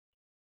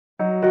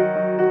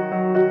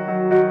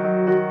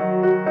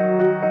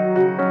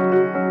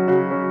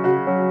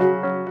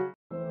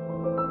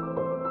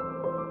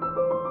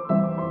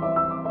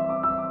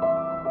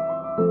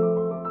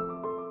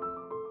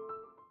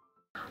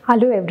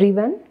Hello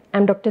everyone,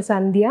 I'm Dr.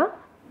 Sandhya.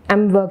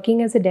 I'm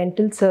working as a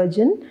dental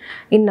surgeon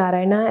in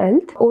Narayana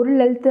Health. Oral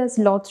health has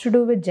lots to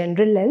do with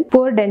general health.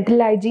 Poor dental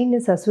hygiene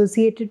is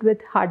associated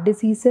with heart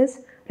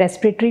diseases,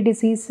 respiratory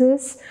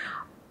diseases,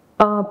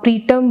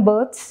 preterm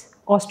births,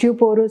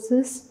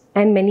 osteoporosis,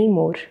 and many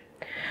more.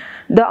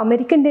 The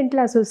American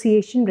Dental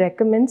Association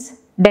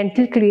recommends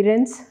dental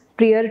clearance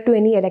prior to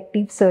any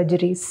elective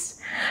surgeries.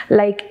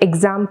 Like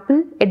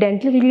example, a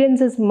dental clearance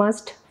is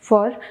must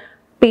for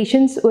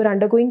patients who are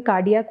undergoing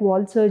cardiac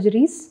wall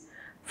surgeries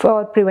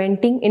for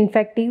preventing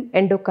infective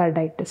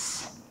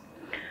endocarditis.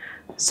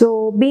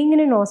 So being in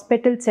an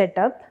hospital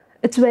setup,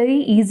 it's very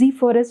easy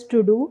for us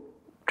to do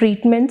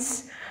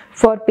treatments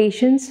for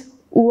patients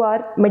who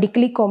are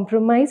medically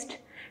compromised,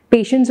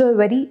 patients who are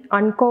very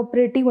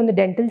uncooperative on the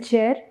dental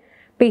chair,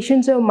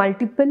 patients who have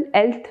multiple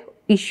health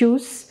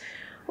issues,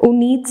 who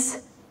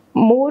needs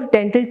more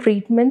dental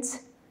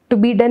treatments to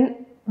be done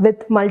with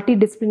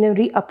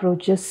multidisciplinary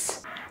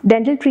approaches.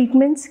 Dental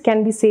treatments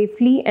can be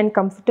safely and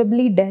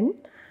comfortably done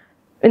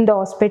in the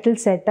hospital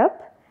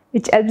setup,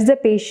 which helps the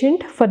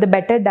patient for the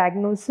better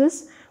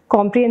diagnosis,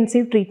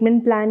 comprehensive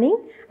treatment planning,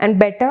 and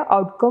better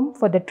outcome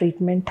for the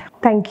treatment.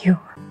 Thank you.